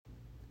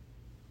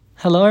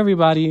Hello,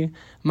 everybody.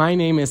 My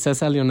name is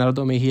Cesar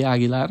Leonardo Mejia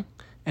Aguilar,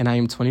 and I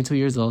am 22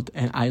 years old,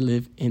 and I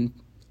live in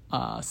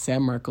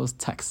San Marcos,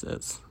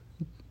 Texas.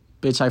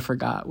 Bitch, I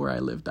forgot where I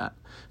lived at.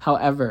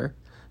 However,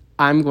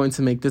 I'm going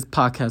to make this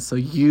podcast so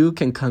you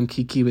can come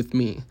kiki with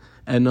me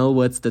and know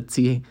what's the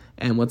tea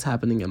and what's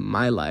happening in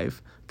my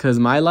life. Because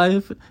my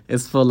life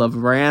is full of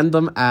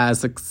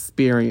random-ass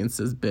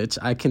experiences, bitch.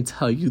 I can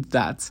tell you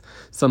that.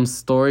 Some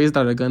stories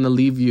that are going to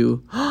leave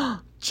you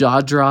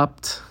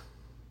jaw-dropped,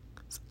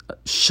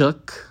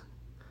 shook.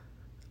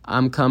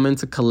 I'm coming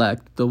to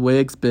collect the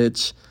wigs,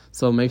 bitch.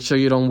 So make sure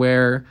you don't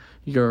wear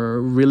your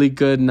really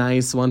good,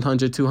 nice $100,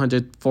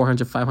 $200,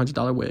 $400,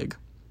 $500 wig.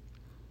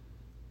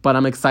 But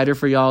I'm excited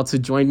for y'all to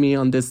join me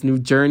on this new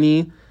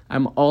journey.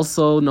 I'm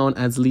also known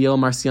as Leo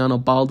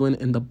Marciano Baldwin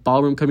in the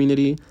ballroom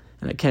community,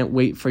 and I can't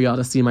wait for y'all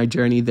to see my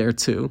journey there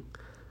too.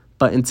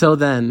 But until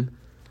then,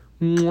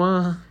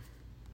 mwah.